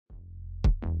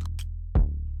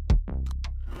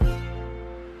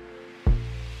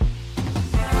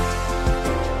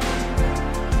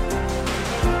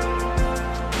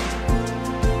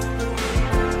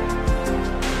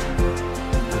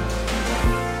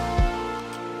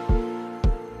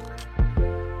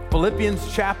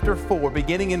Philippians chapter 4,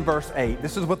 beginning in verse 8.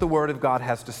 This is what the Word of God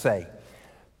has to say.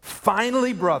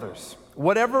 Finally, brothers,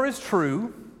 whatever is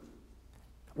true,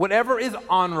 whatever is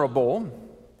honorable,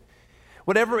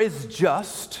 whatever is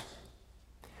just,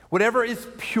 whatever is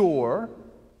pure,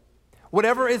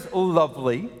 whatever is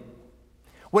lovely,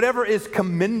 whatever is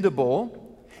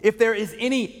commendable, if there is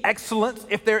any excellence,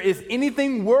 if there is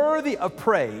anything worthy of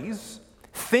praise,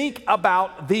 think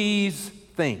about these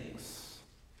things.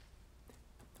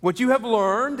 What you have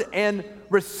learned and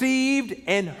received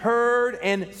and heard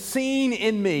and seen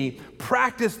in me,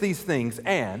 practice these things,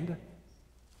 and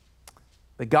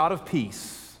the God of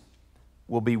peace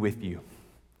will be with you.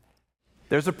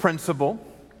 There's a principle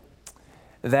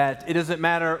that it doesn't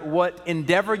matter what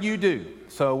endeavor you do,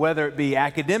 so whether it be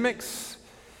academics,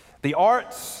 the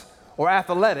arts, or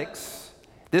athletics,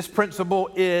 this principle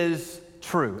is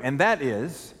true, and that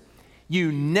is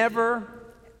you never,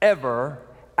 ever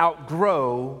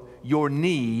outgrow your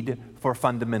need for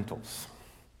fundamentals.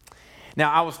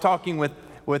 Now, I was talking with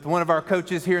one of our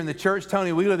coaches here in the church,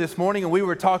 Tony Wheeler, this morning, and we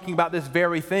were talking about this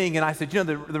very thing, and I said,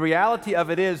 the reality of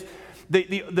it is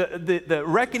the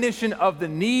recognition of the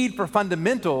need for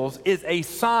fundamentals is a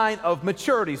sign of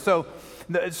maturity. So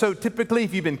typically,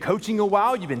 if you've been coaching a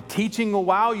while, you've been teaching a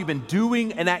while, you've been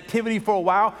doing an activity for a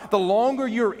while, the longer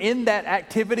you're in that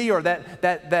activity or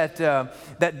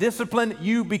that discipline,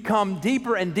 you become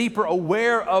deeper and deeper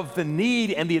aware of the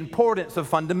need and the importance of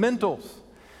fundamentals.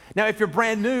 Now, if you're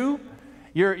brand new,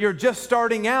 you're just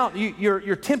starting out,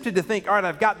 you're tempted to think, all right,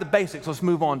 I've got the basics, let's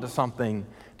move on to something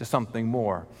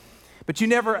more. But you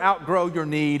never outgrow your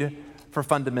need for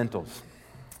fundamentals.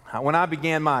 When I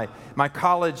began my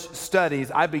college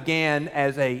studies, I began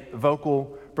as a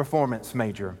vocal performance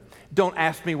major. Don't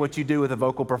ask me what you do with a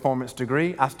vocal performance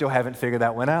degree. I still haven't figured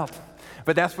that one out.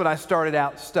 But that's what I started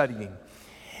out studying.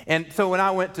 And so when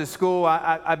I went to school,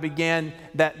 I began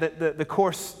the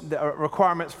course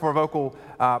requirements for vocal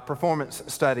performance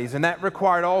studies. And that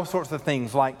required all sorts of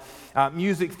things like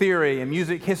music theory and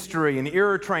music history and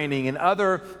ear training and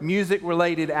other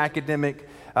music-related academic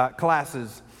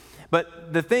classes.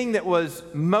 But the thing that was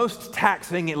most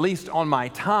taxing, at least on my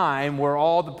time, were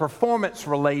all the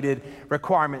performance-related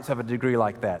requirements of a degree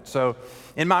like that. So,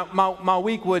 in my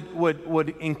week would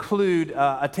include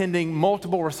attending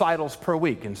multiple recitals per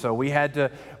week, and so we had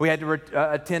to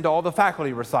attend all the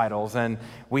faculty recitals, and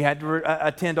we had to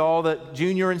attend all the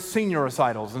junior and senior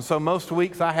recitals, and so most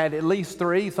weeks I had at least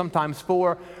 3, sometimes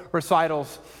 4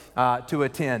 recitals to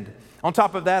attend. On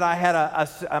top of that, I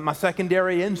had my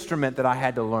secondary instrument that I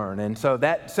had to learn. And so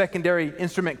that secondary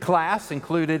instrument class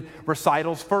included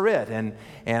recitals for it and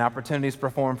opportunities to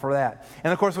perform for that.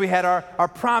 And of course, we had our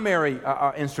primary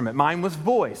instrument. Mine was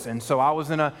voice. And so I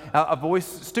was in a voice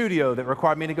studio that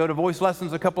required me to go to voice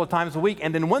lessons a couple of times a week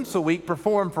and then once a week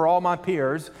perform for all my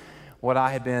peers what I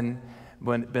had been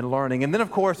learning. And then,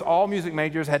 of course, all music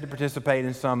majors had to participate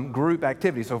in some group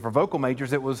activity. So for vocal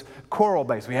majors, it was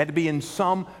choral-based. We had to be in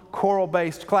some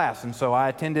choral-based class. And so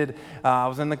I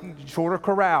was in the shorter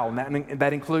chorale, and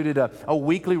that included a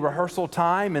weekly rehearsal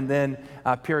time and then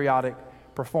periodic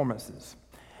performances.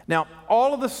 Now,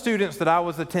 all of the students that I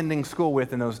was attending school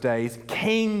with in those days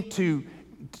came to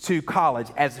college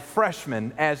as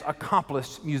freshmen, as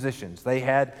accomplished musicians. They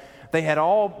had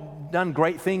all done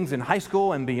great things in high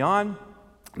school and beyond.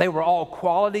 They were all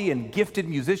quality and gifted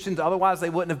musicians. Otherwise, they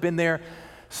wouldn't have been there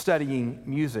studying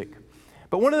music.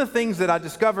 But one of the things that I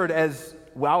discovered as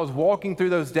I was walking through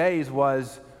those days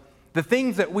was the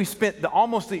things that we spent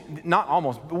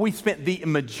we spent the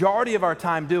majority of our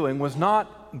time doing was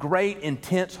not great,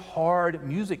 intense, hard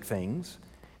music things.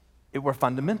 It were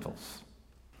fundamentals.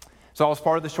 So I was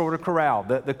part of the shorter chorale,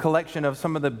 the collection of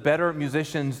some of the better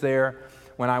musicians there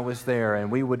when I was there,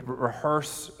 and we would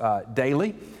rehearse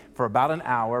daily for about an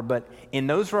hour. But in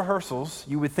those rehearsals,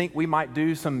 you would think we might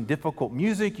do some difficult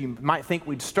music. You might think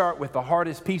we'd start with the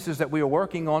hardest pieces that we were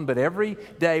working on, but every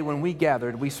day when we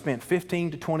gathered, we spent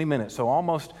 15 to 20 minutes, so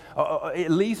almost at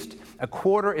least a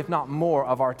quarter, if not more,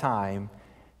 of our time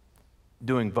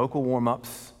doing vocal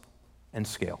warm-ups and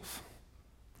scales.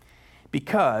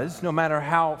 Because no matter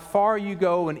how far you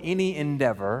go in any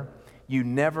endeavor, you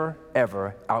never,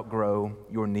 ever outgrow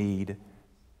your need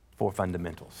for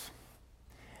fundamentals.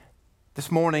 This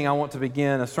morning, I want to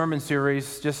begin a sermon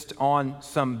series just on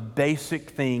some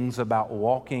basic things about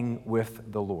walking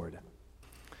with the Lord.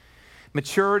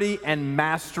 Maturity and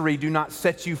mastery do not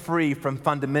set you free from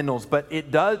fundamentals, but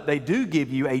they do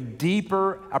give you a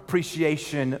deeper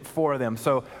appreciation for them.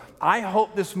 So I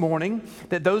hope this morning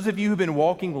that those of you who've been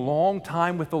walking a long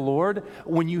time with the Lord,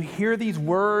 when you hear these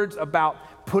words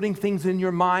about putting things in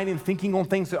your mind and thinking on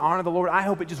things that honor the Lord, I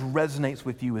hope it just resonates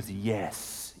with you as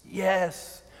yes,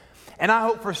 yes. And I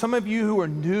hope for some of you who are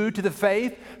new to the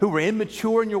faith, who are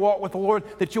immature in your walk with the Lord,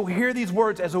 that you'll hear these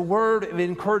words as a word of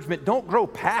encouragement. Don't grow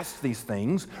past these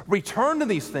things. Return to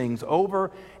these things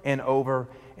over and over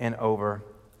and over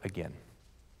again.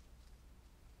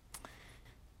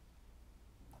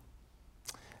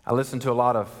 I listen to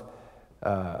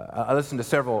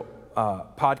several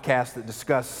podcasts that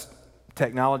discuss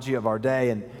technology of our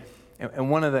day, and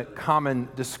one of the common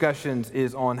discussions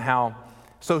is on how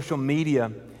social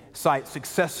media sites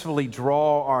successfully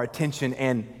draw our attention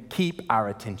and keep our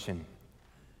attention.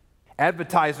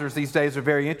 Advertisers these days are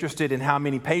very interested in how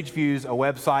many page views a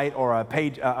website or a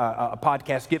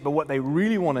podcast get, but what they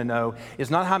really want to know is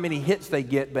not how many hits they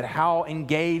get, but how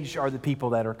engaged are the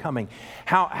people that are coming?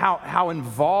 How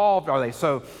involved are they?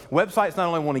 So websites not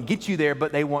only want to get you there,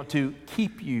 but they want to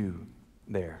keep you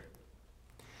there.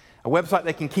 A website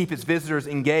that can keep its visitors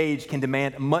engaged can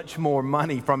demand much more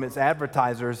money from its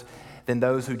advertisers than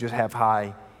those who just have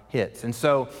high hits. And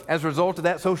so as a result of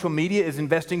that, social media is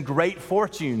investing great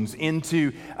fortunes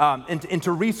into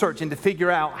research and to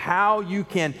figure out how you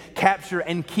can capture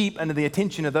and keep under the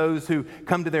attention of those who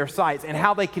come to their sites and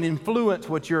how they can influence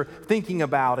what you're thinking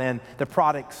about and the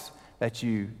products that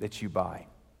you buy.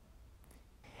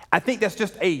 I think that's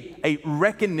just a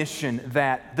recognition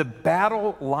that the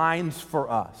battle lines for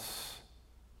us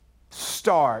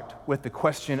start with the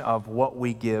question of what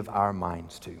we give our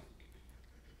minds to.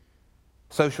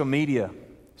 Social media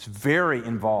is very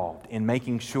involved in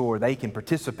making sure they can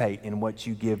participate in what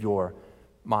you give your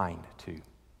mind to.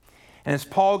 And as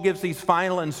Paul gives these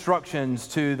final instructions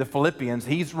to the Philippians,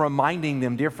 he's reminding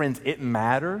them, dear friends, it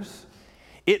matters.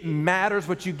 It matters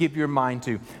what you give your mind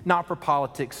to, not for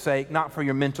politics' sake, not for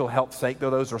your mental health's sake,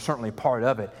 though those are certainly part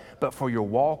of it, but for your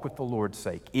walk with the Lord's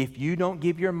sake. If you don't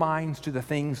give your minds to the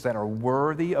things that are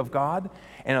worthy of God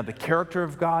and of the character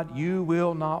of God, you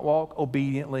will not walk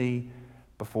obediently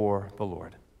before the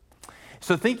Lord.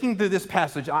 So thinking through this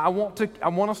passage, I want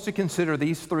us to consider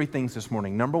these three things this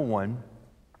morning. Number one,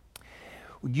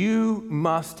 you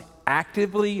must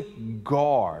actively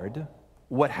guard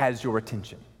what has your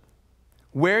attention.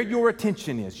 Where your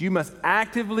attention is, you must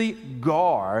actively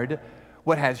guard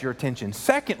what has your attention.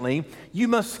 Secondly, you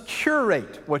must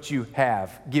curate what you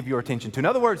give your attention to. In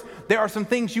other words, there are some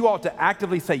things you ought to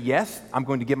actively say, yes, I'm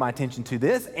going to give my attention to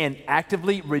this, and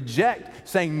actively reject,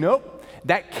 saying, nope,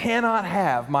 that cannot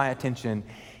have my attention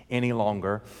any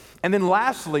longer. And then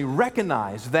lastly,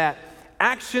 recognize that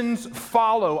actions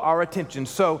follow our attention.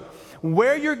 So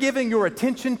where you're giving your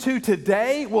attention to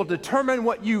today will determine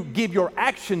what you give your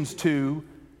actions to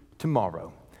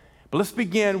tomorrow. But let's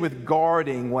begin with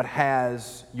guarding what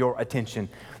has your attention.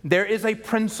 There is a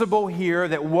principle here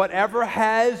that whatever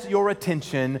has your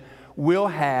attention will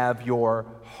have your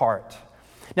heart.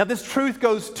 Now, this truth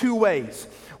goes two ways.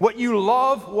 What you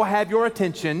love will have your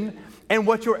attention, and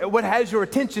what has your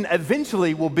attention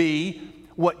eventually will be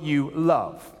what you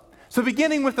love. So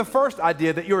beginning with the first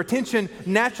idea that your attention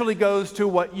naturally goes to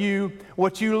what you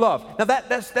love. Now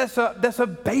that's a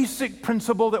basic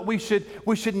principle that we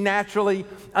should naturally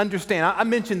understand. I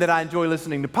mentioned that I enjoy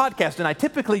listening to podcasts, and I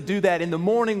typically do that in the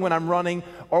morning when I'm running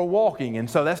or walking. And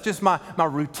so that's just my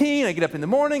routine. I get up in the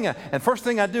morning, and first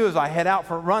thing I do is I head out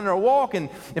for a run or a walk. And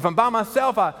if I'm by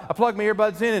myself, I plug my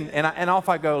earbuds in, and off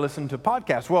I go listen to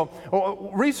podcasts.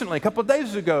 Well, recently, a couple of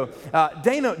days ago,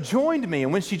 Dana joined me,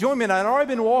 and when she joined me, and I'd already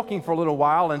been walking for a little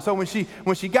while, and so when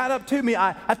she got up to me,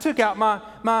 I took out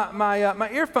my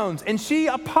earphones, and she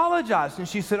apologized, and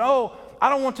she said, "Oh, I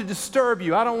don't want to disturb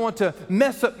you. I don't want to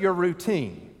mess up your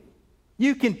routine.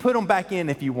 You can put them back in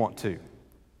if you want to."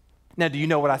 Now, do you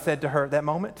know what I said to her at that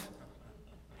moment?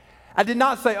 I did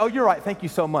not say, "Oh, you're right. Thank you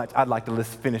so much. I'd like to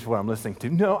finish what I'm listening to."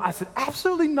 No, I said,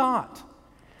 "Absolutely not.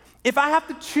 If I have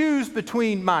to choose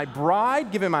between my bride,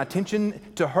 giving my attention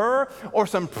to her, or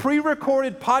some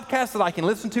pre-recorded podcast that I can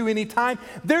listen to anytime,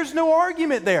 there's no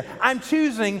argument there. I'm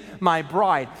choosing my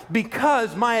bride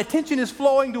because my attention is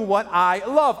flowing to what I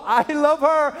love. I love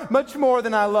her much more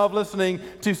than I love listening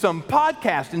to some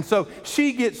podcast, and so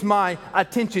she gets my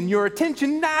attention. Your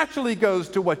attention naturally goes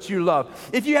to what you love.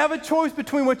 If you have a choice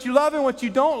between what you love and what you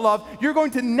don't love, you're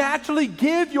going to naturally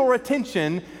give your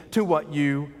attention to what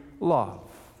you love.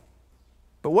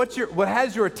 But what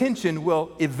has your attention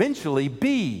will eventually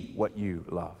be what you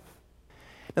love.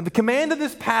 Now, the command of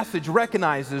this passage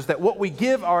recognizes that what we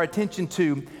give our attention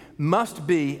to must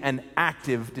be an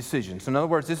active decision. So in other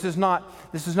words, this is not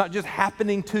just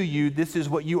happening to you, this is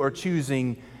what you are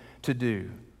choosing to do.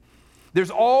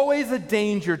 There's always a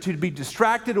danger to be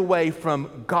distracted away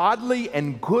from godly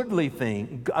and good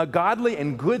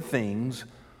things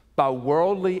by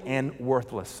worldly and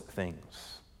worthless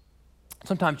things.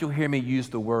 Sometimes you'll hear me use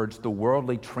the words, the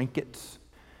worldly trinkets.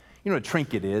 You know what a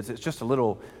trinket is? It's just a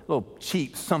little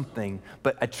cheap something,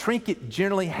 but a trinket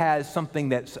generally has something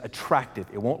that's attractive.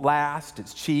 It won't last,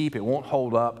 it's cheap, it won't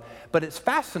hold up, but it's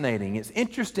fascinating, it's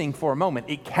interesting for a moment.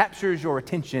 It captures your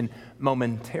attention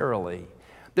momentarily.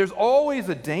 There's always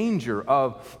a danger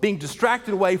of being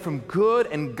distracted away from good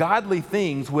and godly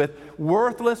things with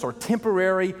worthless or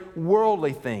temporary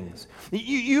worldly things.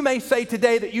 You may say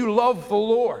today that you love the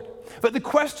Lord, but the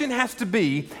question has to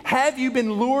be, have you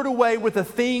been lured away with the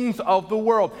things of the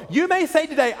world? You may say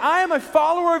today, I am a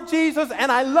follower of Jesus and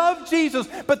I love Jesus,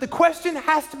 but the question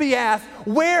has to be asked,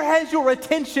 where has your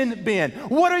attention been?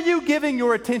 What are you giving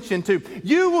your attention to?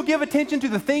 You will give attention to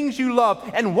the things you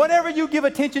love, and whatever you give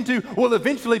attention to will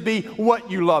eventually be what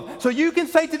you love. So you can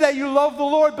say today you love the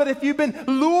Lord, but if you've been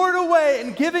lured away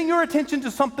and giving your attention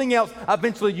to something else,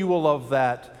 eventually you will love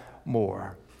that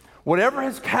more. Whatever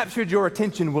has captured your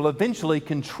attention will eventually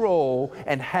control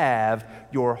and have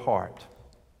your heart.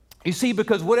 You see,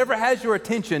 because whatever has your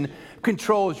attention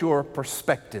controls your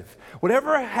perspective.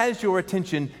 Whatever has your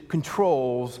attention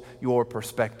controls your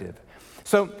perspective.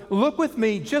 So look with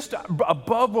me just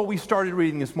above where we started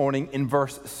reading this morning in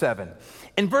verse 7.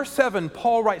 In verse 7,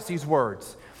 Paul writes these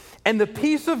words, "And the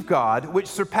peace of God, which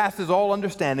surpasses all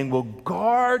understanding, will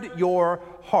guard your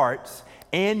hearts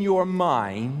and your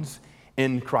minds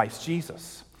in Christ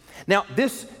Jesus." Now,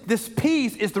 this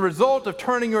peace is the result of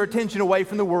turning your attention away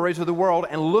from the worries of the world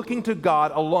and looking to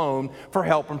God alone for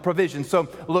help and provision. So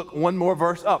look one more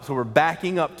verse up. So we're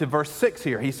backing up to verse 6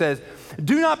 here. He says,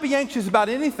 "Do not be anxious about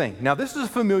anything." Now, this is a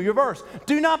familiar verse.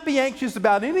 "Do not be anxious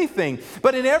about anything,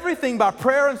 but in everything by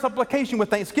prayer and supplication with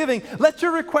thanksgiving, let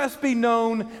your requests be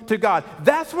known to God."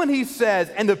 That's when he says,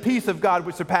 "And the peace of God,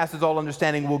 which surpasses all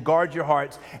understanding, will guard your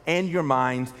hearts and your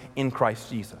minds in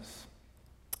Christ Jesus."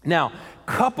 Now,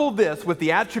 couple this with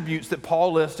the attributes that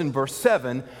Paul lists in verse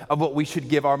 7 of what we should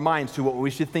give our minds to, what we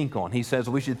should think on. He says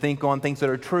we should think on things that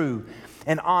are true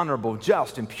and honorable,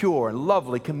 just and pure and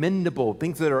lovely, commendable,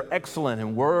 things that are excellent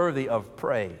and worthy of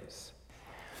praise.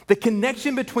 The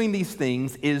connection between these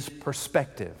things is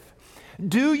perspective.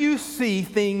 Do you see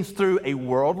things through a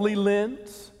worldly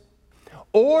lens,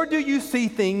 or do you see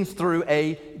things through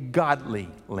a godly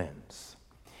lens?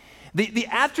 The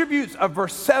attributes of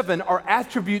verse 7 are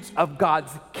attributes of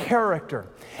God's character.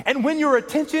 And when your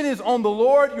attention is on the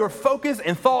Lord, your focus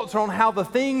and thoughts are on how the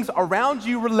things around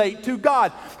you relate to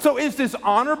God. So is this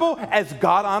honorable as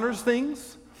God honors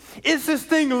things? Is this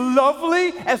thing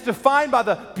lovely as defined by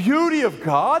the beauty of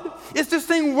God? Is this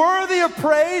thing worthy of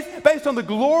praise based on the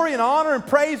glory and honor and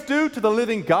praise due to the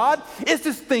living God? Is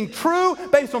this thing true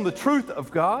based on the truth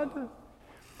of God?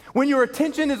 When your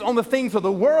attention is on the things of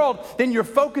the world, then your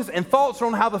focus and thoughts are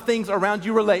on how the things around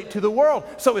you relate to the world.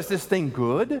 So is this thing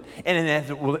good?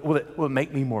 And will it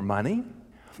make me more money?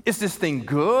 Is this thing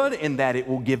good in that it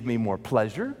will give me more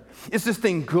pleasure? Is this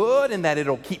thing good in that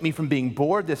it'll keep me from being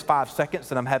bored this 5 seconds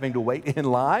that I'm having to wait in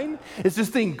line? Is this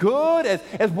thing good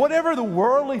as whatever the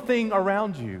worldly thing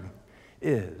around you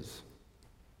is?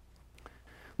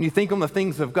 When you think on the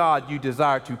things of God, you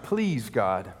desire to please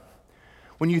God.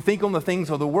 When you think on the things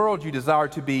of the world, you desire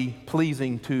to be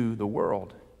pleasing to the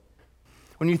world.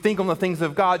 When you think on the things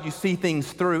of God, you see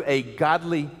things through a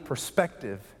godly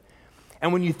perspective.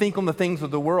 And when you think on the things of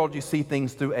the world, you see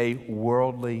things through a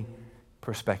worldly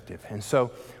perspective. And so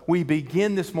we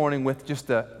begin this morning with just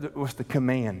the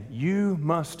command. You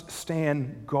must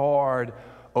stand guard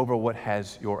over what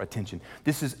has your attention.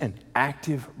 This is an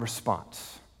active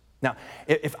response. Now,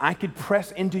 if I could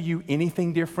press into you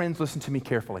anything, dear friends, listen to me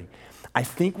carefully. I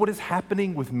think what is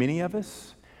happening with many of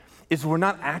us is we're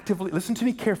not actively, listen to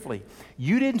me carefully.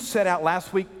 You didn't set out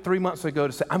last week, 3 months ago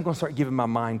to say, I'm going to start giving my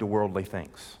mind to worldly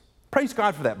things. Praise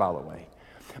God for that, by the way.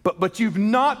 But you've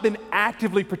not been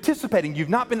actively participating. You've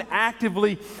not been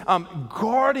actively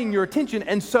guarding your attention.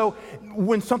 And so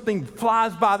when something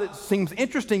flies by that seems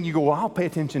interesting, you go, well, I'll pay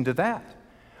attention to that.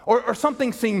 Or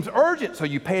something seems urgent, so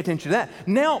you pay attention to that.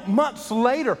 Now, months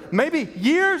later, maybe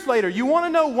years later, you want to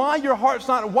know why your heart's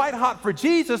not white hot for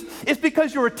Jesus. It's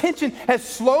because your attention has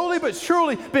slowly but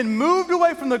surely been moved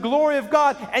away from the glory of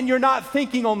God, and you're not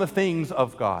thinking on the things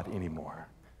of God anymore.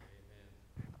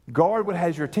 Guard what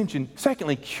has your attention.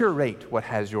 Secondly, curate what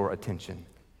has your attention.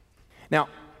 Now,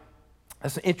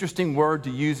 that's an interesting word to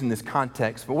use in this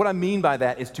context, but what I mean by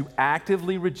that is to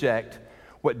actively reject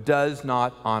what does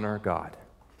not honor God.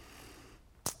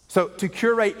 So to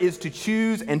curate is to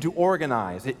choose and to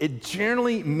organize. It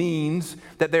generally means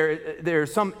that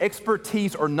there's some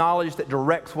expertise or knowledge that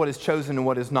directs what is chosen and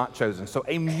what is not chosen. So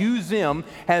a museum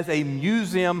has a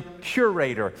museum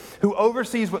curator who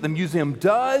oversees what the museum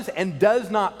does and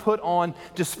does not put on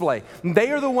display.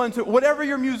 They are the ones who, whatever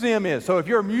your museum is, so if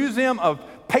you're a museum of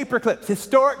paper clips,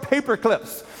 historic paper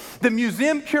clips, the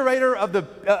museum curator of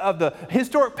the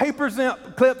Historic Paper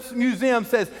Clips Museum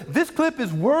says, this clip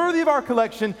is worthy of our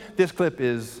collection, this clip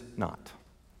is not.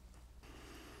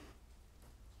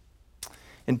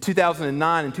 In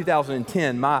 2009 and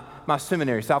 2010, my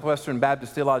seminary, Southwestern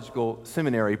Baptist Theological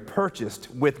Seminary,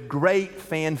 purchased with great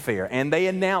fanfare, and they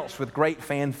announced with great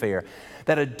fanfare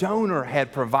that a donor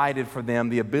had provided for them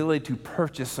the ability to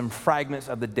purchase some fragments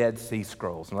of the Dead Sea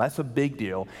Scrolls. Now, that's a big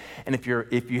deal. And if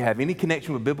you have any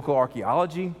connection with biblical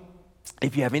archaeology,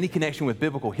 if you have any connection with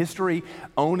biblical history,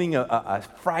 owning a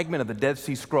fragment of the Dead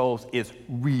Sea Scrolls is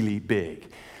really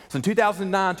big. So in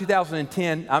 2009,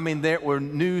 2010, there were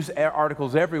news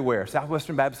articles everywhere.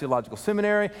 Southwestern Baptist Theological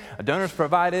Seminary, a donor's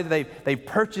provided. They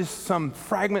purchased some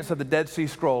fragments of the Dead Sea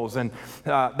Scrolls, and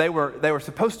they were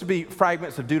supposed to be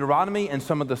fragments of Deuteronomy and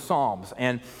some of the Psalms.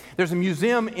 And there's a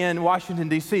museum in Washington,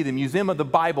 D.C., the Museum of the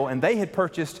Bible, and they had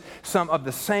purchased some of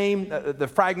the same, the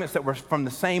fragments that were from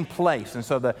the same place. And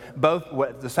so both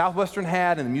what the Southwestern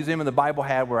had and the Museum of the Bible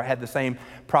had the same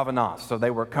provenance. So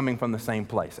they were coming from the same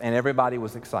place, and everybody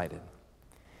was excited.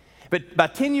 But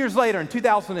about 10 years later, in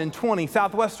 2020,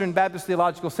 Southwestern Baptist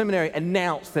Theological Seminary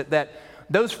announced that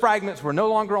those fragments were no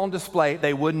longer on display.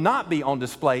 They would not be on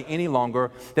display any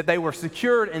longer, that they were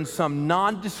secured in some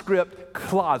nondescript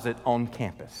closet on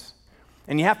campus.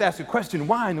 And you have to ask the question,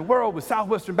 why in the world would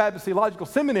Southwestern Baptist Theological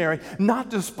Seminary not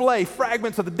display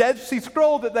fragments of the Dead Sea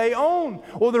Scroll that they own?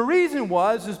 Well, the reason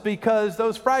is because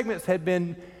those fragments had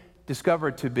been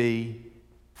discovered to be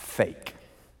fake.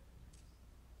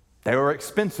 They were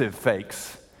expensive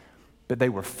fakes, but they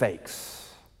were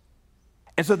fakes.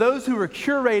 And so those who were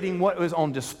curating what was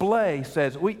on display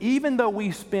says, even though we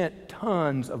spent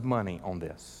tons of money on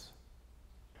this,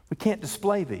 we can't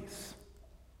display these.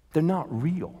 They're not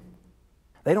real.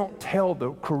 They don't tell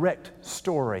the correct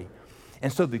story.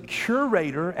 And so the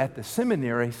curator at the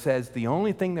seminary says the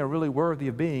only thing they're really worthy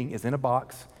of being is in a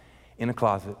box, in a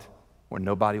closet, where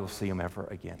nobody will see them ever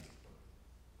again.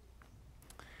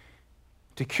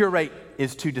 To curate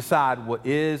is to decide what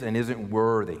is and isn't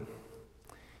worthy.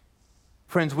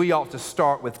 Friends, we ought to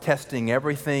start with testing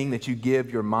everything that you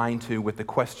give your mind to with the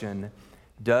question,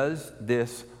 does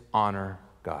this honor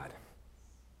God?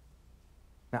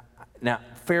 Now,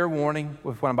 fair warning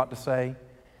with what I'm about to say,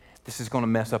 this is going to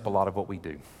mess up a lot of what we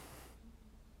do.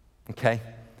 Okay?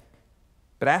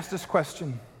 But ask this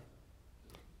question,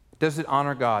 does it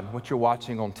honor God, what you're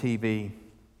watching on TV,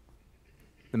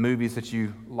 the movies that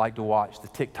you like to watch, the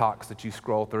TikToks that you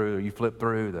scroll through or you flip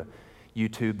through, the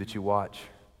YouTube that you watch?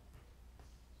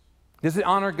 Does it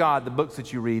honor God, the books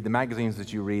that you read, the magazines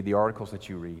that you read, the articles that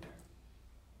you read?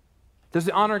 Does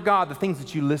it honor God, the things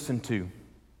that you listen to?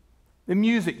 The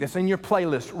music that's in your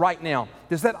playlist right now,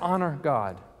 does that honor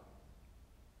God?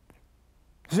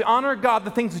 Does it honor God,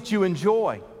 the things that you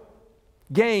enjoy?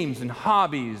 Games and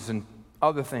hobbies and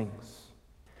other things.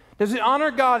 Does it honor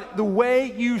God the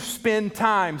way you spend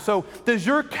time? So does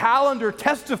your calendar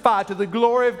testify to the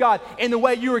glory of God in the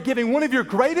way you are giving one of your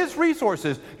greatest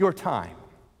resources, your time?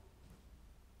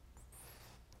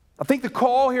 I think the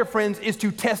call here, friends, is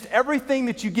to test everything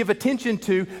that you give attention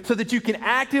to so that you can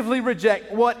actively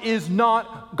reject what is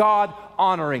not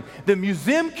God-honoring. The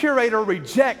museum curator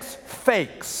rejects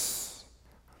fakes.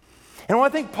 And what I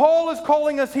think Paul is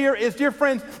calling us here is, dear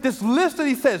friends, this list that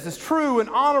he says is true and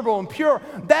honorable and pure.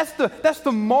 That's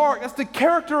the mark. That's the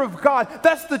character of God.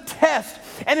 That's the test.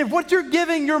 And if what you're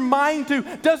giving your mind to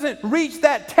doesn't reach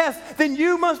that test, then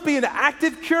you must be an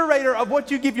active curator of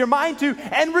what you give your mind to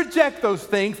and reject those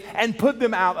things and put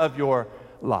them out of your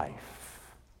life.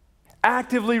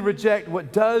 Actively reject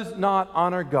what does not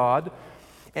honor God.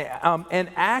 And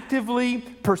actively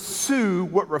pursue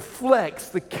what reflects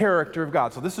the character of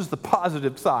God. So this is the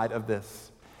positive side of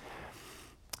this.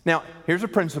 Now, here's a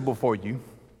principle for you.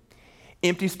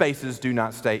 Empty spaces do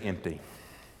not stay empty.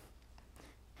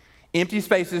 Empty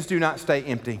spaces do not stay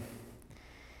empty.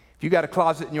 If you got a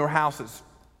closet in your house that's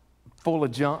full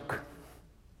of junk,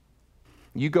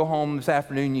 you go home this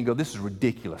afternoon and you go, this is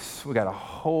ridiculous. We got a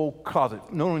whole closet.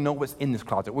 No one knows what's in this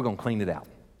closet. We're going to clean it out.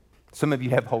 Some of you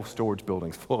have whole storage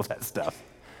buildings full of that stuff.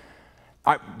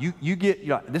 All right, you get,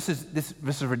 this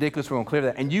is ridiculous, we're going to clear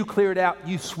that. And you clear it out,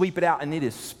 you sweep it out, and it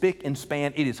is spick and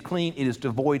span, it is clean, it is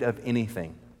devoid of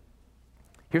anything.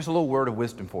 Here's a little word of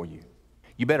wisdom for you.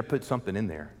 You better put something in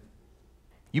there.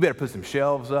 You better put some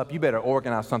shelves up. You better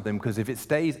organize something, because if it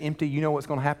stays empty, you know what's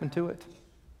going to happen to it?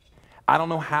 I don't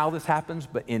know how this happens,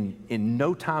 but in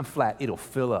no time flat, it'll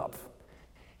fill up.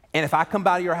 And if I come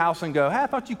by to your house and go, hey, I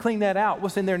thought you cleaned that out.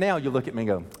 What's in there now? You look at me and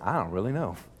go, I don't really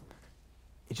know.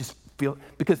 It just feels,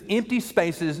 because empty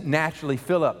spaces naturally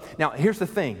fill up. Now, here's the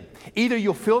thing. Either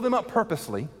you'll fill them up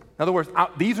purposely. In other words,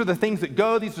 these are the things that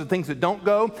go, these are the things that don't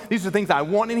go, these are the things I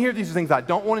want in here, these are the things I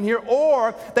don't want in here,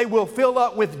 or they will fill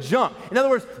up with junk. In other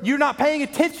words, you're not paying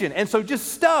attention, and so just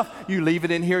stuff, you leave it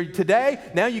in here today,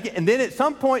 now you get, and then at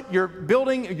some point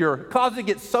your closet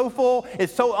gets so full,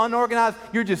 it's so unorganized,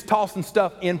 you're just tossing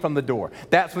stuff in from the door.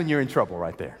 That's when you're in trouble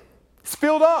right there. It's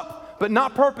filled up, but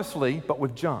not purposely, but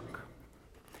with junk.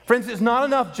 Friends, it's not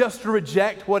enough just to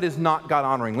reject what is not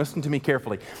God-honoring. Listen to me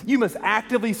carefully. You must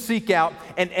actively seek out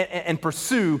and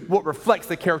pursue what reflects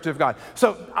the character of God.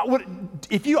 So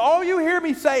if all you hear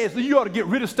me say is that you ought to get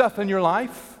rid of stuff in your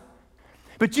life,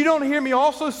 but you don't hear me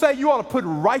also say you ought to put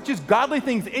righteous, godly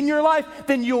things in your life,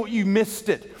 then you missed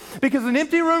it. Because an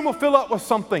empty room will fill up with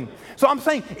something. So I'm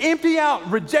saying empty out,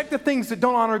 reject the things that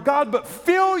don't honor God, but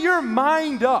fill your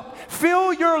mind up.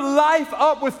 Fill your life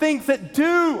up with things that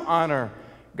do honor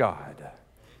God.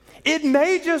 It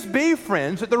may just be,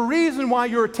 friends, that the reason why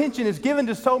your attention is given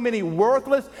to so many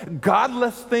worthless,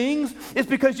 godless things is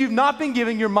because you've not been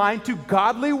giving your mind to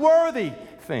godly, worthy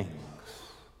things.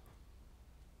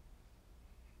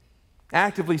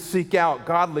 Actively seek out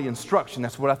godly instruction.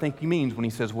 That's what I think he means when he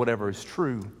says whatever is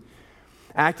true.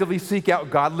 Actively seek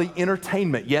out godly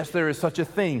entertainment. Yes, there is such a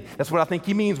thing. That's what I think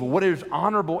he means. Well, what is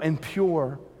honorable and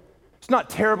pure? It's not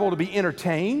terrible to be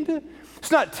entertained. It's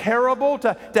not terrible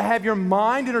to have your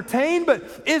mind entertained, but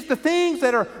it's the things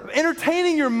that are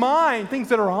entertaining your mind, things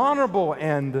that are honorable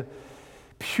and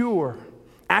pure.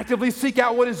 Actively seek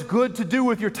out what is good to do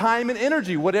with your time and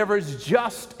energy, whatever is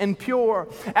just and pure.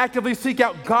 Actively seek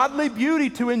out godly beauty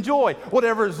to enjoy,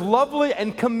 whatever is lovely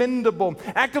and commendable.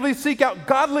 Actively seek out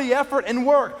godly effort and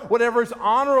work, whatever is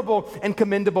honorable and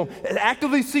commendable.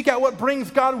 Actively seek out what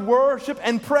brings God worship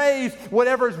and praise,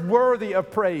 whatever is worthy of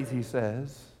praise, he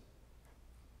says.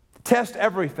 Test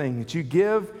everything that you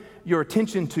give your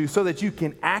attention to so that you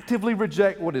can actively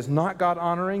reject what is not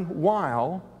God-honoring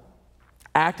while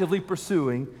actively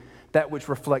pursuing that which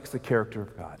reflects the character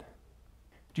of God.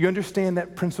 Do you understand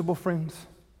that principle, friends?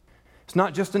 It's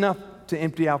not just enough to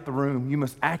empty out the room. You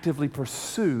must actively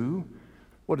pursue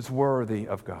what is worthy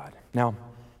of God. Now,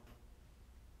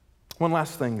 one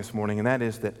last thing this morning, and that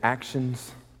is that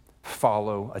actions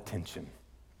follow attention.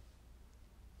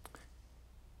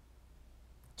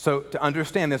 So to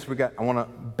understand this, I want to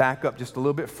back up just a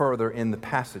little bit further in the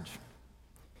passage.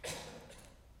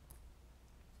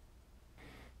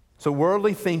 So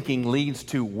worldly thinking leads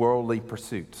to worldly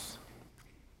pursuits.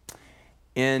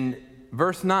 In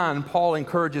verse 9, Paul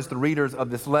encourages the readers of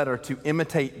this letter to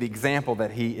imitate the example that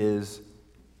he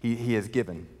has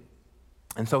given.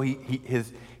 And so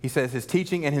he says his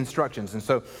teaching and instructions. And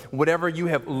so whatever you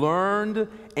have learned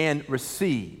and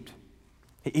received,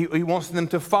 he wants them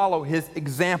to follow his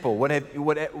example,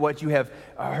 what you have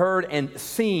heard and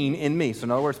seen in me. So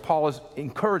in other words, Paul is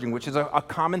encouraging, which is a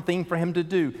common thing for him to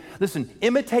do. Listen,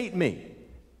 imitate me.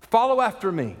 Follow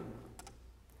after me.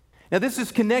 Now this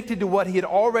is connected to what he had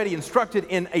already instructed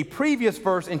in a previous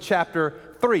verse in chapter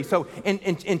 3. So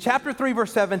in chapter 3,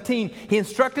 verse 17, he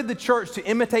instructed the church to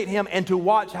imitate him and to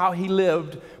watch how he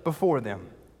lived before them.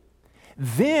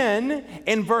 Then,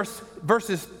 in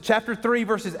chapter 3,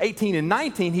 verses 18 and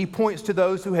 19, he points to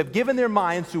those who have given their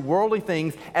minds to worldly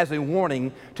things as a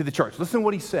warning to the church. Listen to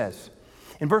what he says.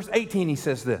 In verse 18, he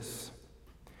says this: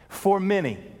 "For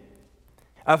many,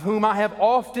 of whom I have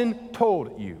often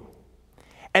told you,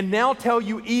 and now tell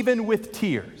you even with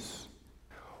tears,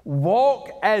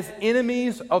 walk as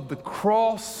enemies of the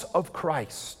cross of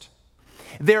Christ.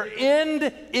 Their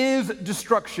end is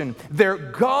destruction. Their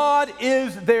God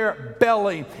is their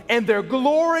belly, and they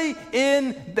glory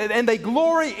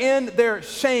in their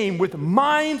shame, with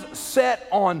minds set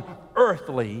on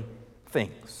earthly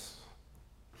things."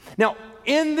 Now,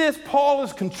 in this, Paul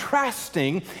is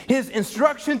contrasting his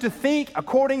instruction to think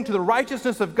according to the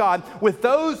righteousness of God with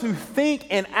those who think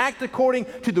and act according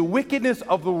to the wickedness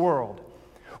of the world.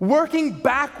 Working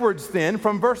backwards then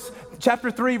from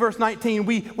chapter 3, verse 19,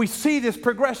 we see this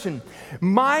progression.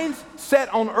 Minds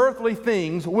set on earthly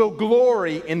things will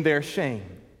glory in their shame.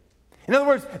 In other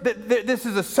words, this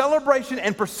is a celebration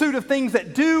and pursuit of things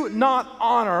that do not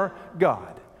honor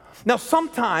God. Now,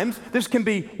 sometimes this can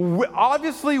be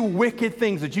obviously wicked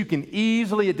things that you can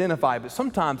easily identify, but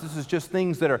sometimes this is just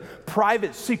things that are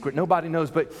private, secret, nobody knows,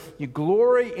 but you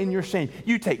glory in your shame.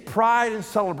 You take pride and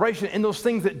celebration in those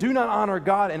things that do not honor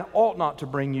God and ought not to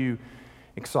bring you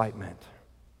excitement.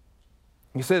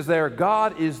 He says there,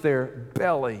 God is their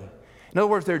belly. In other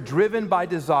words, they're driven by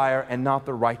desire and not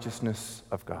the righteousness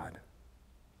of God.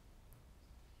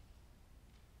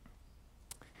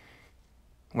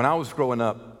 When I was growing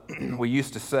up, we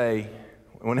used to say,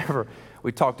 whenever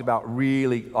we talked about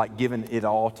really like giving it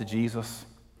all to Jesus,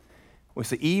 we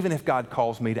say, even if God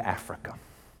calls me to Africa,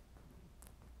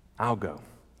 I'll go.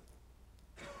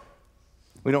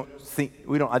 We don't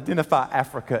identify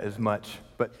Africa as much,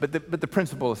 but the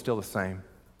principle is still the same.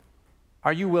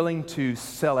 Are you willing to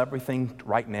sell everything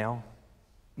right now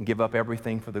and give up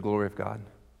everything for the glory of God?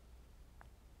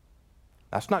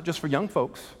 That's not just for young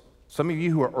folks. Some of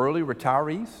you who are early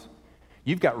retirees,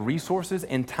 you've got resources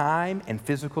and time and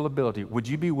physical ability. Would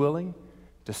you be willing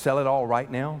to sell it all right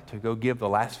now to go give the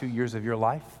last few years of your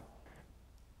life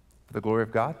for the glory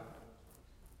of God?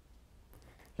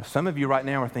 Now, some of you right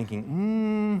now are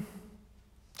thinking,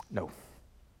 no.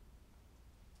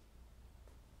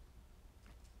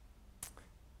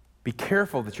 Be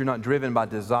careful that you're not driven by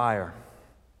desire,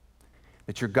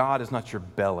 that your God is not your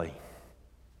belly,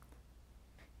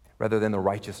 rather than the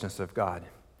righteousness of God.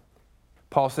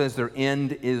 Paul says their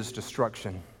end is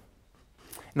destruction.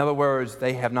 In other words,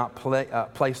 they have not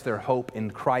placed their hope in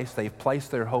Christ. They've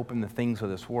placed their hope in the things of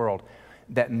this world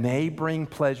that may bring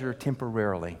pleasure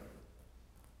temporarily,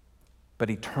 but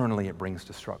eternally it brings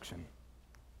destruction.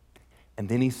 And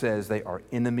then he says they are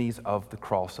enemies of the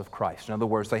cross of Christ. In other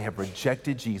words, they have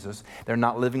rejected Jesus. They're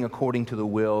not living according to the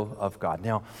will of God.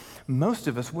 Now, most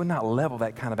of us would not level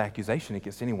that kind of accusation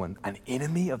against anyone. An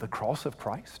enemy of the cross of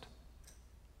Christ?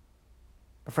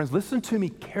 But friends, listen to me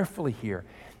carefully here.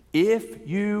 If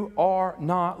you are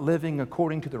not living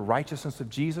according to the righteousness of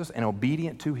Jesus and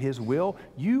obedient to his will,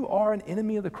 you are an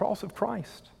enemy of the cross of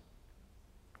Christ.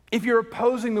 If you're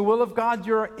opposing the will of God,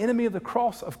 you're an enemy of the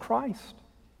cross of Christ.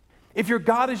 If your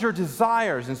God is your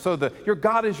desires, and so your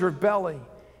God is your belly,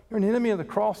 you're an enemy of the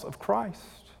cross of Christ.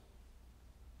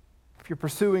 If you're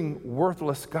pursuing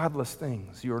worthless, godless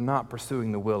things, you're not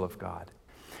pursuing the will of God.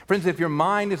 Friends, if your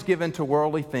mind is given to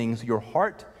worldly things, your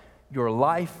heart, your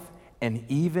life, and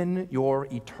even your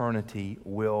eternity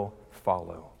will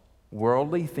follow.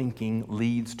 Worldly thinking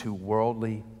leads to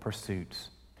worldly pursuits.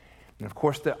 And of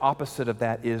course, the opposite of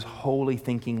that is holy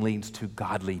thinking leads to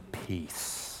godly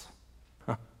peace.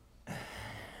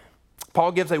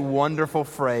 Paul gives a wonderful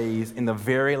phrase in the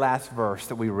very last verse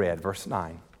that we read, verse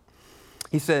 9.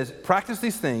 He says, practice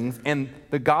these things and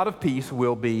the God of peace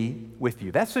will be with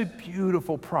you. That's a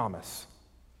beautiful promise.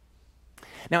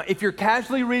 Now, if you're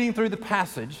casually reading through the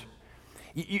passage,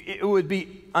 it would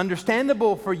be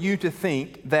understandable for you to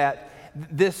think that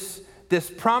this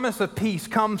promise of peace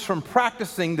comes from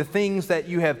practicing the things that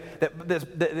you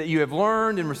have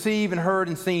learned and received and heard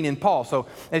and seen in Paul. So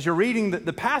as you're reading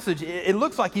the passage, it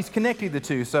looks like he's connecting the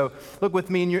two. So look with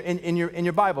me in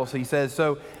your Bible. So he says,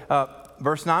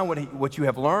 verse 9, what you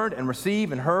have learned and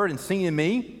received and heard and seen in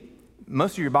me.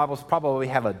 Most of your Bibles probably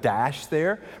have a dash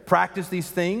there. Practice these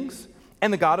things,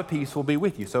 and the God of peace will be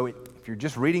with you. So if you're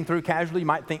just reading through casually, you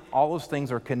might think all those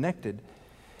things are connected.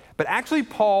 But actually,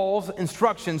 Paul's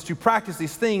instructions to practice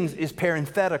these things is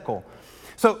parenthetical.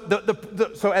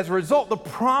 So as a result, the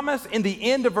promise in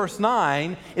the end of verse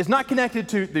 9 is not connected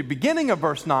to the beginning of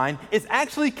verse 9. It's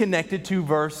actually connected to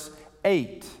verse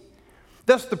 8.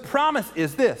 Thus, the promise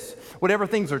is this: whatever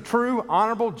things are true,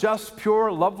 honorable, just,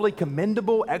 pure, lovely,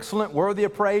 commendable, excellent, worthy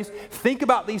of praise, think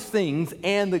about these things,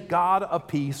 and the God of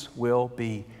peace will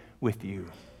be with you.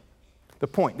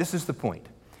 This is the point.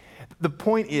 The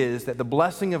point is that the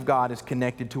blessing of God is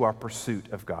connected to our pursuit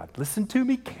of God. Listen to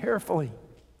me carefully.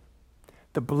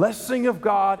 The blessing of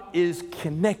God is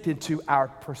connected to our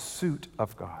pursuit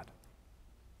of God.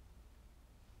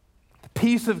 The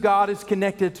peace of God is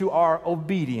connected to our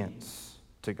obedience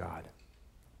to God.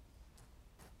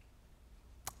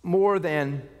 More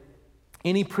than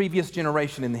any previous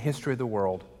generation in the history of the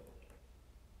world,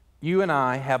 you and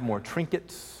I have more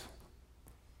trinkets,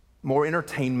 more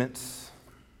entertainments,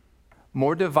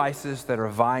 more devices that are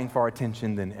vying for our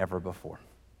attention than ever before.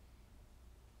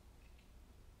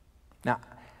 Now,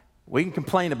 we can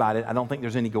complain about it. I don't think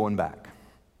there's any going back.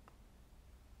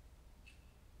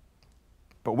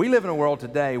 But we live in a world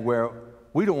today where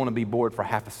we don't want to be bored for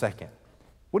half a second.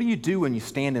 What do you do when you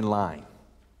stand in line?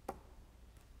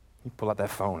 You pull out that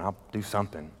phone. I'll do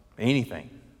something,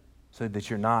 anything, so that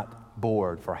you're not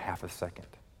bored for half a second.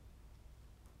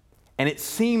 And it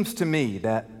seems to me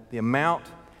that the amount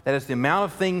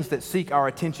of things that seek our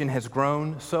attention has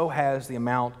grown, so has the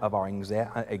amount of our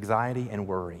anxiety and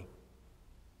worry.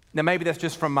 Now, maybe that's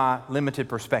just from my limited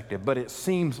perspective, but it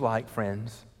seems like,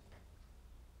 friends,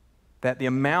 that the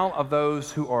amount of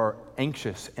those who are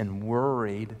anxious and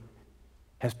worried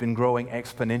has been growing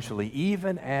exponentially,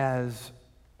 even as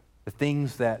the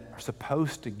things that are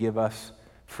supposed to give us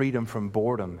freedom from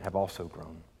boredom have also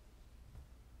grown.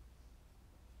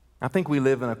 I think we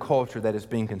live in a culture that is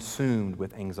being consumed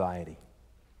with anxiety.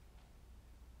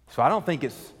 So I don't think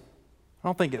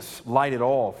it's light at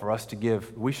all for us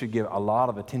we should give a lot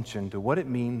of attention to what it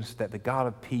means that the God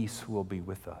of peace will be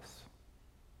with us.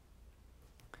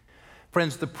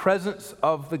 Friends, the presence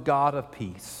of the God of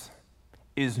peace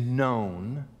is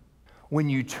known when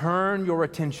you turn your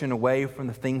attention away from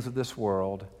the things of this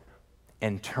world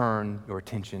and turn your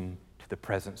attention to the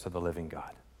presence of the living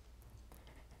God.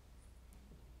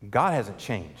 God hasn't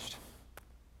changed.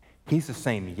 He's the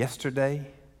same yesterday,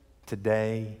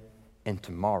 today, and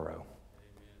tomorrow.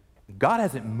 God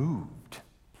hasn't moved.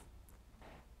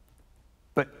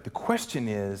 But the question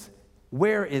is,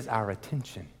 where is our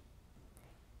attention?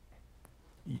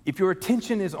 If your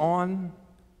attention is on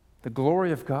the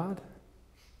glory of God,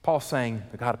 Paul's saying,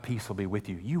 the God of peace will be with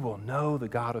you. You will know the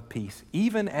God of peace,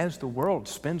 even as the world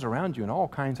spins around you in all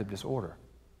kinds of disorder.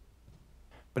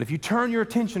 But if you turn your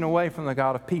attention away from the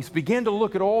God of peace, begin to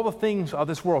look at all the things of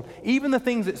this world, even the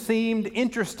things that seemed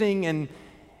interesting and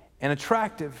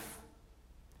attractive,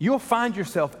 you'll find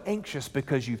yourself anxious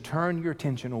because you've turned your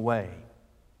attention away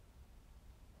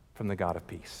from the God of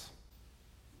peace.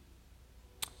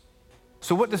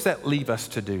 So what does that leave us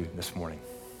to do this morning?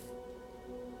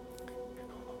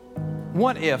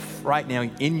 What if right now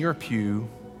in your pew,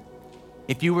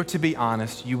 if you were to be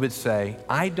honest, you would say,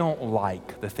 I don't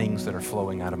like the things that are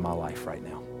flowing out of my life right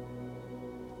now.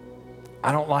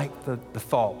 I don't like the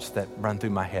thoughts that run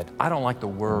through my head. I don't like the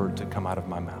words that come out of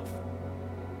my mouth.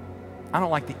 I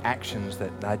don't like the actions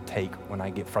that I take when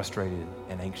I get frustrated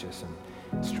and anxious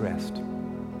and stressed.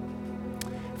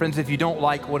 Friends, if you don't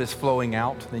like what is flowing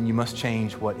out, then you must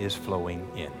change what is flowing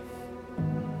in.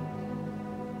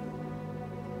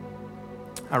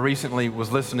 I recently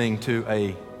was listening to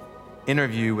an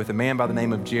interview with a man by the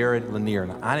name of Jared Lanier,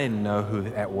 and I didn't know who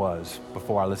that was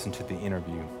before I listened to the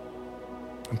interview.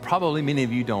 And probably many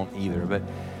of you don't either, but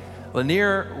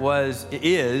Lanier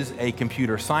is a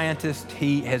computer scientist.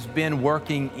 He has been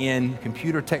working in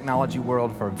computer technology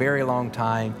world for a very long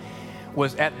time.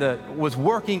 Was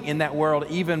working in that world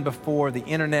even before the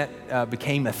internet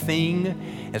became a thing.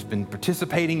 Has been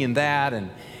participating in that,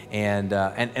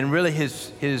 and really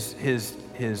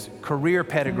his career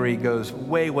pedigree goes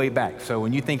way, way back. So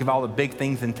when you think of all the big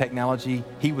things in technology,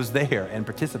 he was there and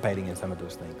participating in some of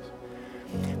those things.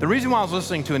 The reason why I was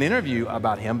listening to an interview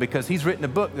about him, because he's written a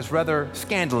book that's rather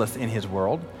scandalous in his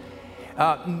world.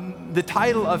 The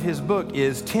title of his book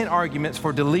is 10 Arguments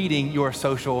for Deleting Your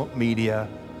Social Media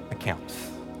Accounts.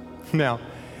 Now,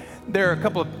 there are a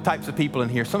couple of types of people in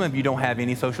here. Some of you don't have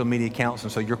any social media accounts,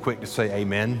 and so you're quick to say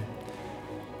amen.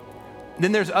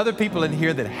 Then there's other people in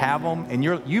here that have them, and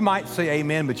you might say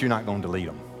amen, but you're not going to delete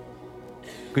them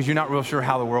because you're not real sure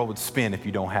how the world would spin if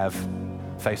you don't have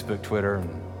Facebook, Twitter,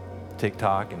 and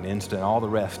TikTok, and Insta, and all the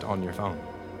rest on your phone.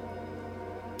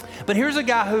 But here's a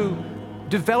guy who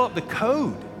developed the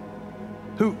code,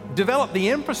 who developed the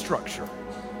infrastructure,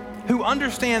 who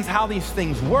understands how these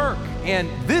things work. And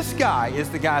this guy is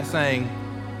the guy saying,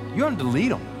 you ought to delete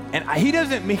them. And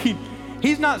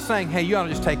he's not saying, hey, you ought to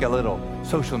just take a little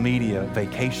social media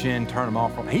vacation, turn them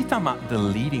off. He's talking about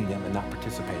deleting them and not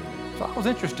participating. So I was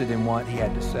interested in what he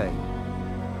had to say.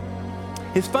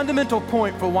 His fundamental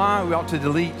point for why we ought to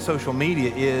delete social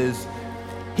media is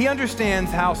he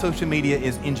understands how social media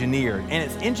is engineered, and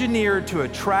it's engineered to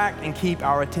attract and keep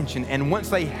our attention. And once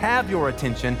they have your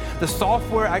attention, the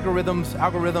software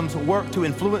algorithms work to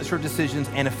influence your decisions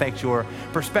and affect your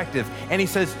perspective. And he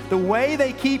says the way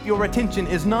they keep your attention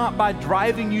is not by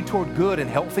driving you toward good and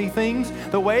healthy things.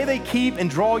 The way they keep and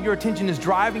draw your attention is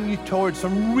driving you towards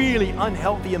some really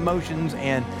unhealthy emotions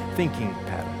and thinking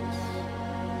patterns.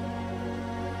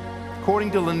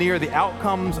 According to Lanier, the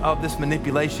outcomes of this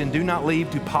manipulation do not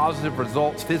lead to positive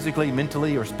results physically,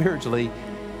 mentally, or spiritually.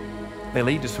 They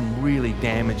lead to some really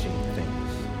damaging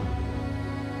things.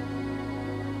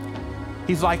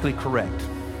 He's likely correct.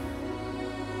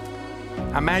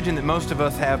 I imagine that most of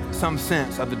us have some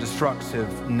sense of the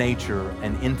destructive nature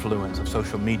and influence of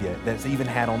social media that's even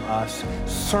had on us.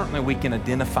 Certainly we can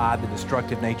identify the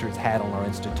destructive nature it's had on our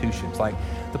institutions, like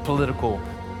the political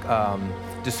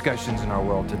discussions in our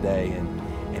world today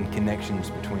and connections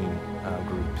between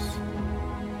groups.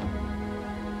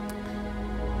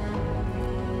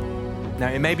 Now,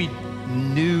 it may be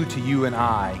new to you and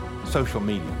I, social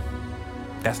media.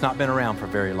 That's not been around for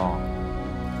very long.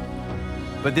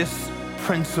 But this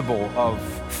principle of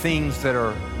things that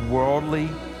are worldly,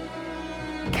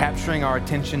 capturing our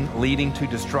attention, leading to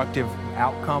destructive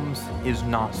outcomes is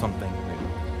not something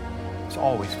new. It's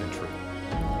always been true.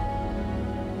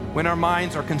 When our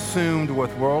minds are consumed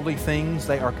with worldly things,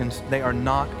 they are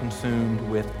not consumed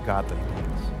with godly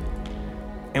things.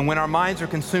 And when our minds are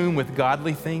consumed with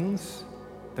godly things,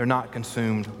 they're not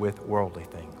consumed with worldly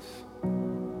things.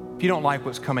 If you don't like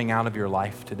what's coming out of your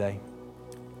life today,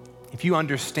 if you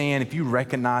understand, if you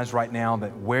recognize right now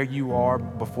that where you are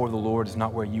before the Lord is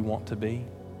not where you want to be,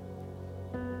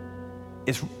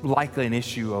 it's likely an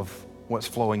issue of what's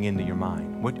flowing into your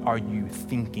mind. What are you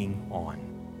thinking on?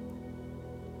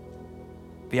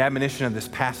 The admonition of this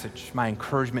passage, my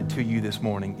encouragement to you this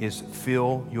morning is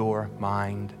fill your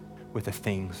mind with the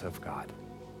things of God.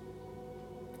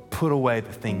 Put away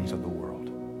the things of the world.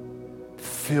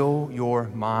 Fill your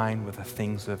mind with the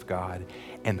things of God,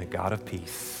 and the God of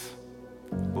peace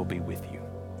will be with you.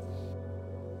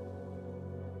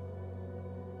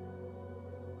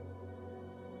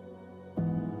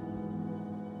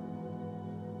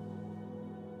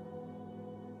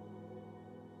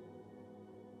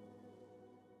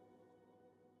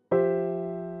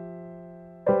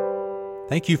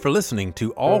 Thank you for listening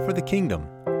to All for the Kingdom,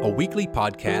 a weekly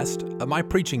podcast of my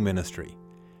preaching ministry.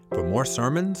 For more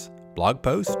sermons, blog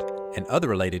posts, and other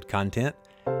related content,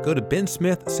 go to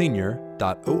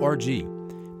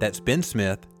bensmithsenior.org. That's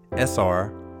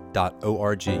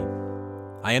bensmithsr.org.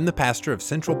 I am the pastor of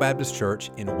Central Baptist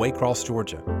Church in Waycross,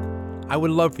 Georgia. I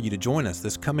would love for you to join us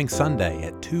this coming Sunday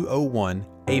at 201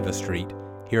 Ava Street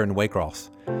here in Waycross.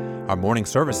 Our morning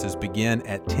services begin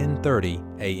at 10:30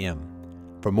 a.m.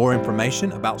 For more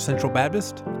information about Central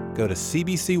Baptist, go to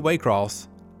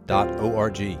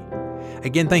cbcwaycross.org.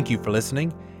 Again, thank you for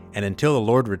listening, and until the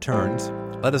Lord returns,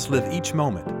 let us live each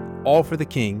moment all for the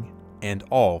King and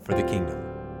all for the kingdom.